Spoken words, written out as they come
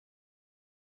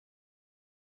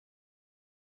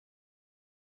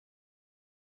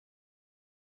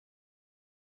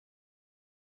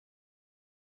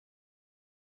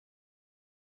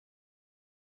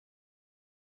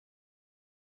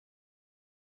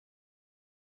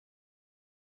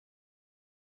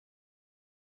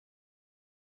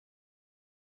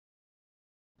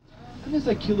And there's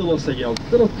like cute little, say, you know,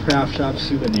 little craft shops,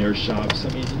 souvenir shops. I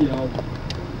mean, you know,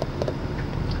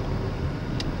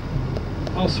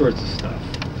 all sorts of stuff.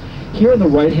 Here on the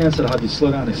right-hand side, I'll have you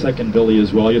slow down a second, Billy,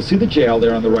 as well. You'll see the jail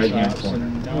there on the right-hand corner.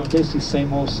 You know, basically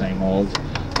same old, same old.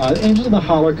 Angel in the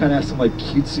Holler kind of has some like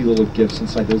cutesy little gifts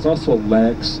inside. There's also a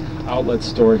Lennox outlet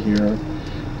store here.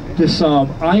 This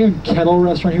Iron Kettle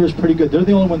restaurant here is pretty good. They're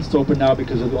the only ones that's open now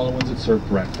because they're the only ones that serve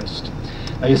breakfast.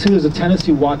 Now you see there's a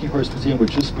Tennessee Walking Horse Museum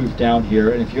which just moved down here,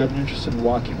 and if you have an interest in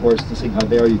walking horses and seeing how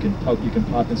they are, you can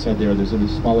pop inside there. There's a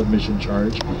small admission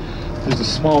charge. There's a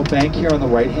small bank here on the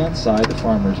right-hand side, the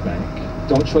Farmers Bank.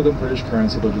 Don't show them British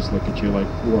currency, they'll just look at you like,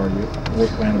 who are you? What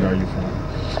planet are you from?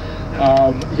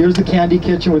 Here's the candy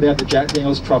kitchen where they have the Jack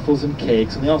Daniels truffles and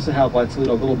cakes, and they also have lots of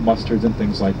little mustards and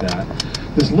things like that.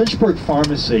 This Lynchburg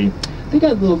Pharmacy, they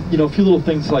got little, you know, a few little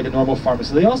things like a normal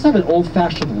pharmacy. They also have an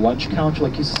old-fashioned lunch counter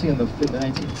like you used to see in the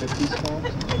 1950s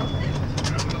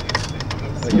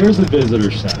films. Here's the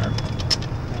visitor center.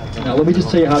 Now let me just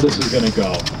tell you how this is going to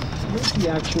go. Here's the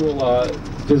actual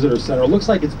visitor center. It looks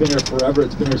like it's been here forever.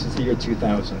 It's been here since the year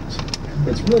 2000.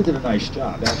 But it's really did a nice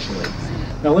job, actually.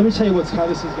 Now let me tell you how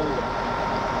this is going to go.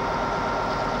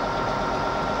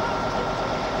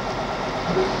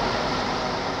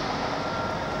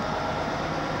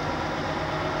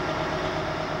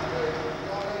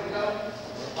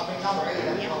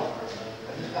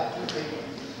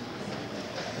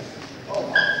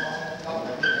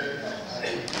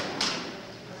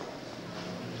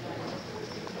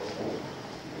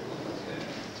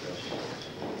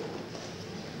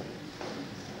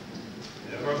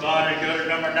 Everybody go to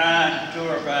number 9,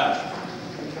 tour fast.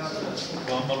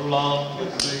 Come along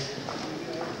with me.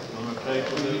 Gonna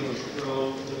take a little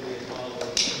stroll to the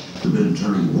Apollo. We've been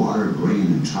turning water, grain,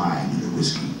 and time into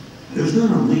whiskey. There's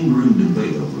been a lingering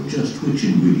debate over just which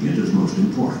ingredient is most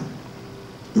important.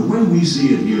 The way we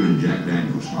see it here in Jack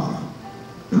Daniel's Hollow,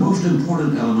 the most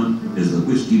important element is the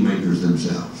whiskey makers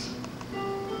themselves.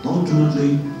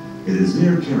 Ultimately, it is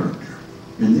their character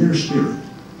and their spirit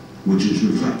which is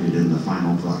reflected in the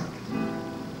final product.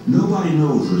 Nobody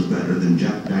knows this better than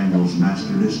Jack Daniel's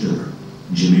master distiller,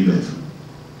 Jimmy Bedford.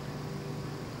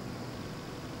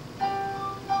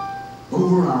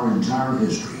 Over our entire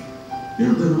history, there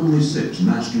have been only 6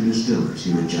 master distillers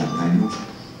here at Jack Daniel's,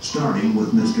 starting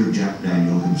with Mr. Jack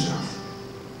Daniel himself.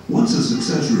 Once a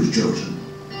successor is chosen,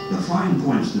 the fine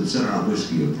points that set our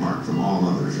whiskey apart from all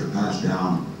others are passed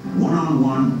down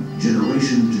one-on-one,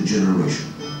 generation to generation.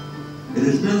 It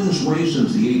has been this way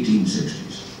since the 1860s.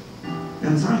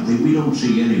 And frankly, we don't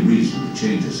see any reason to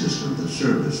change a system that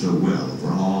served us so well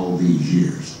over all these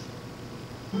years.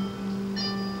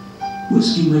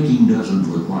 Whiskey making doesn't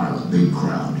require a big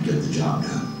crowd to get the job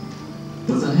done.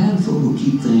 But the handful who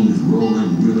keep things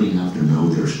rolling really have to know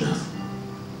their stuff.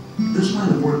 This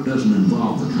line of work doesn't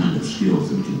involve the kind of skills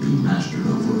that can be mastered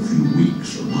over a few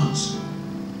weeks or months.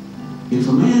 If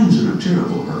a man's in a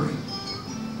terrible hurry,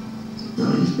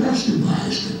 well, he's best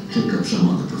advised to take up some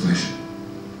other profession.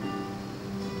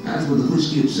 As with the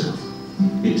whiskey itself,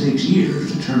 it takes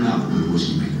years to turn out a good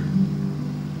whiskey maker.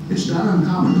 It's not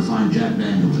uncommon to find Jack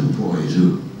Daniel's employees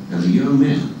who, as a young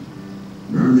man,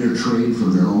 learned their trade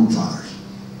from their own fathers.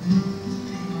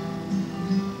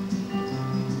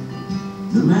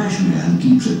 The mash man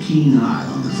keeps a keen eye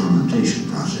on the fermentation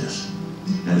process,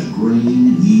 as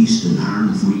grain, yeast, and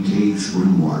iron-free cave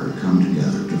spring water come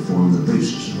together to form the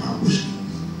basis of our whiskey.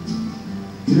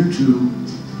 Here, too,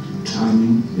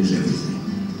 timing is everything.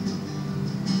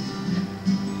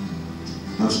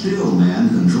 A still man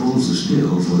controls the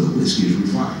stills where the whiskey is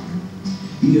refined.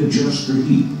 He adjusts the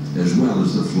heat as well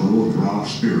as the flow of raw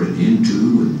spirit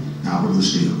into and out of the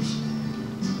stills.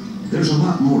 There's a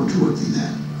lot more to it than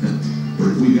that, but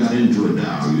if we got into it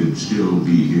now, you'd still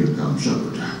be here come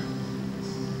supper time.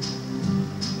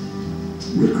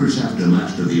 Rickers have to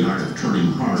master the art of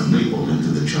turning hard maple into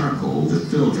the charcoal that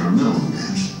fills our mellowing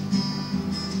vats.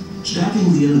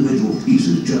 Stacking the individual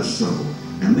pieces just so,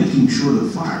 and making sure the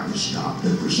fire is stopped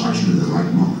at precisely the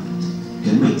right moment,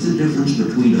 can make the difference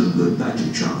between a good batch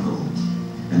of charcoal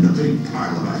and a big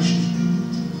pile of ashes.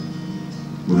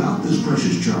 Without this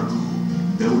precious charcoal,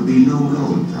 there would be no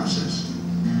mellowing process.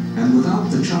 And without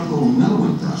the charcoal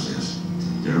mellowing process,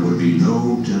 there would be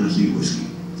no Tennessee whiskey.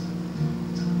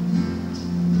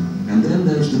 And then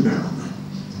there's the barrelmen.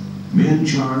 Men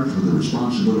charged with the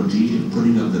responsibility of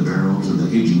putting up the barrels in the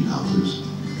aging houses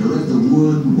to let the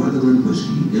wood, weather, and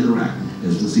whiskey interact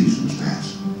as the seasons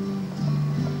pass.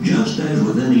 Just as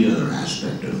with any other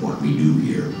aspect of what we do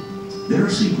here, there are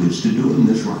secrets to doing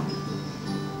this right.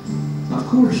 Of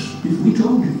course, if we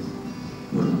told you,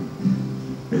 well,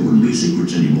 they wouldn't be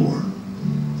secrets anymore.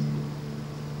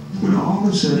 When all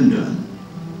is said and done,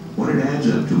 what it adds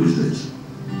up to is this: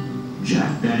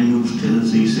 Jack Daniel's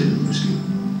Tennessee Cinnamon Whiskey.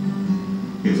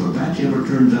 If a batch ever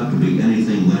turns out to be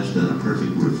anything less than a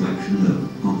perfect reflection of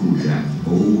Uncle Jack's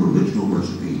old original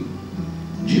recipe,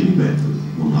 Jimmy Bedford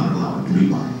will not allow it to be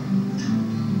bottled.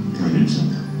 Plain and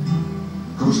simple.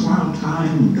 Because while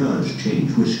time does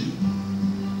change whiskey,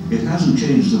 it hasn't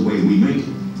changed the way we make it.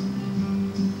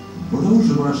 For those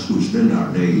of us who spend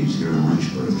our days here in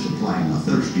Lynchburg supplying a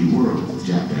thirsty world with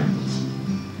Jack Daniels,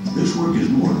 this work is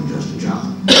more than just a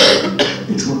job.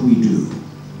 It's what we do.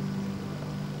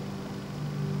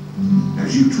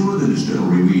 As you tour the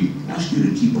distillery, we ask you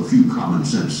to keep a few common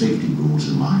sense safety rules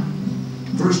in mind.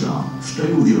 First off,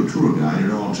 stay with your tour guide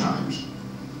at all times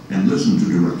and listen to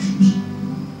directions.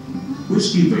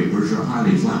 Whiskey vapors are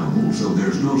highly flammable, so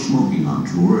there's no smoking on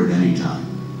tour at any time.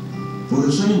 For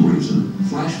the same reason,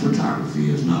 flash photography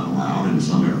is not allowed in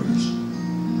some areas.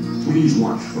 Please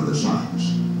watch for the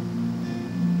signs.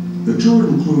 The tour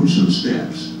includes some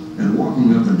steps and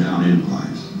walking up and down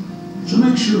inclines, so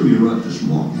make sure you're up to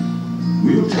smoking.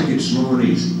 We'll take it slow and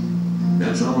easy.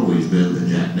 That's always been the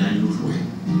Jack Daniels way.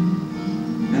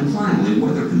 And finally,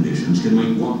 weather conditions can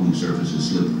make walking surfaces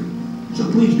slippery,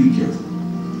 so please be careful.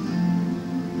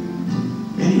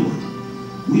 Anyway,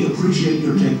 we appreciate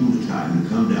your taking the time to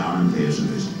come down and pay us a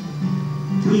visit.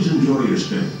 Please enjoy your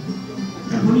stay.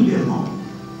 And when you get home,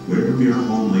 wherever your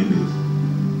home may be,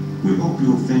 we hope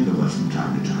you'll think of us from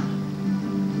time to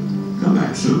time. Come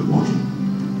back soon, won't you?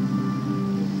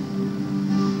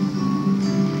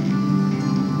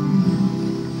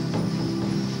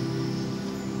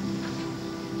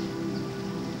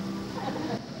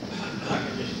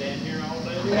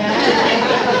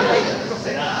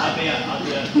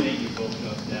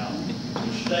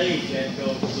 That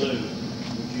goes through,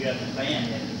 but you have the fan in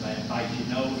it, that bites your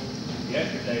nose.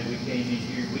 Yesterday we came in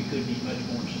here, we couldn't even much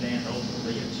more stand over the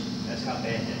lids. That's how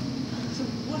bad that is. So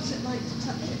what's it like to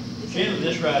touch it? Generally,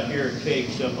 this right here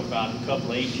cakes up about a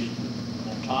couple of inches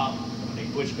on top. When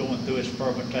it quits going through its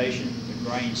fermentation, the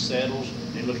grain settles,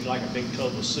 and it looks like a big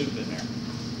tub of soup in there.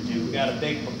 And then we got a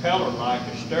big propeller like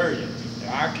a sturgeon.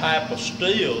 Our type of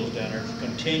stills that are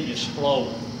continuous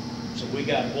flow. So we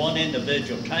got one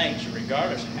individual tank, so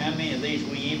regardless of how many of these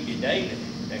we empty daily,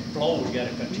 that flow's got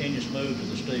a continuous move to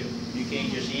the still. You can't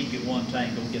just empty one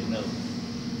tank, go get another.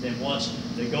 Then once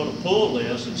they go to pull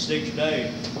this in 6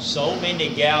 days, so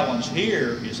many gallons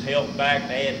here is held back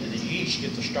to add to the yeast,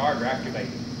 get the starter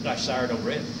activated. It's like sourdough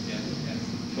bread.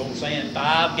 So I'm saying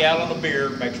 5 gallons of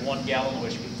beer makes 1 gallon of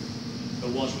whiskey.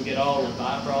 But once we get all the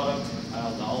byproduct,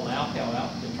 all the alcohol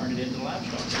out, they turn it into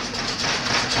livestock.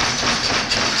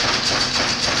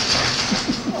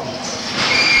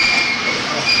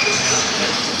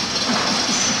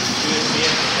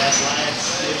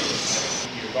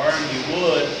 You burn your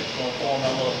wood, it's going to form a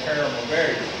little caramel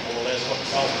barrier, or that's what we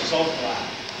call the salt line.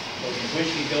 So if your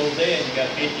whiskey goes in, you got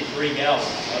 53 gallons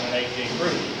of an AJ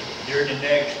proof. During the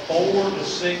next 4 to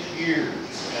 6 years,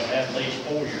 at least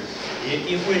 4 years, if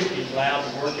your whiskey is allowed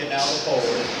to work it out of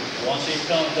forward, once it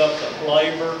comes up to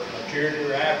flavor, maturity,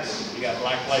 or after, you got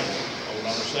black label, old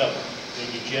number 7.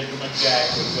 Then your Gentleman Jack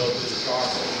would go to the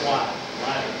charcoal slide.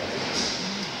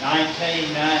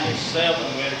 1997,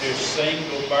 we introduced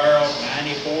single barrel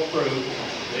 94 proof.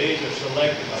 These are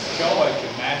selected by choice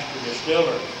of master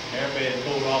distiller. They're being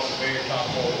pulled off the very top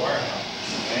of the warehouse.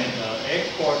 And the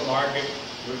export market,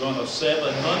 we're going to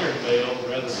 700 bill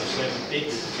rather than 750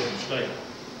 for the state.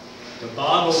 The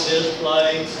bottle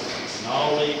display and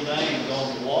all these names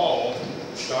on the wall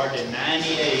started in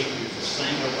 '98 with the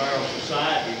Single Barrel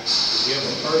Society to give a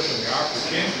person the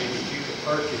opportunity that you could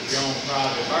purchase your own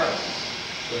private barrel.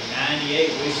 So in '98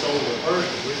 we sold the first,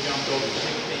 we jumped over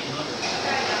 1,600.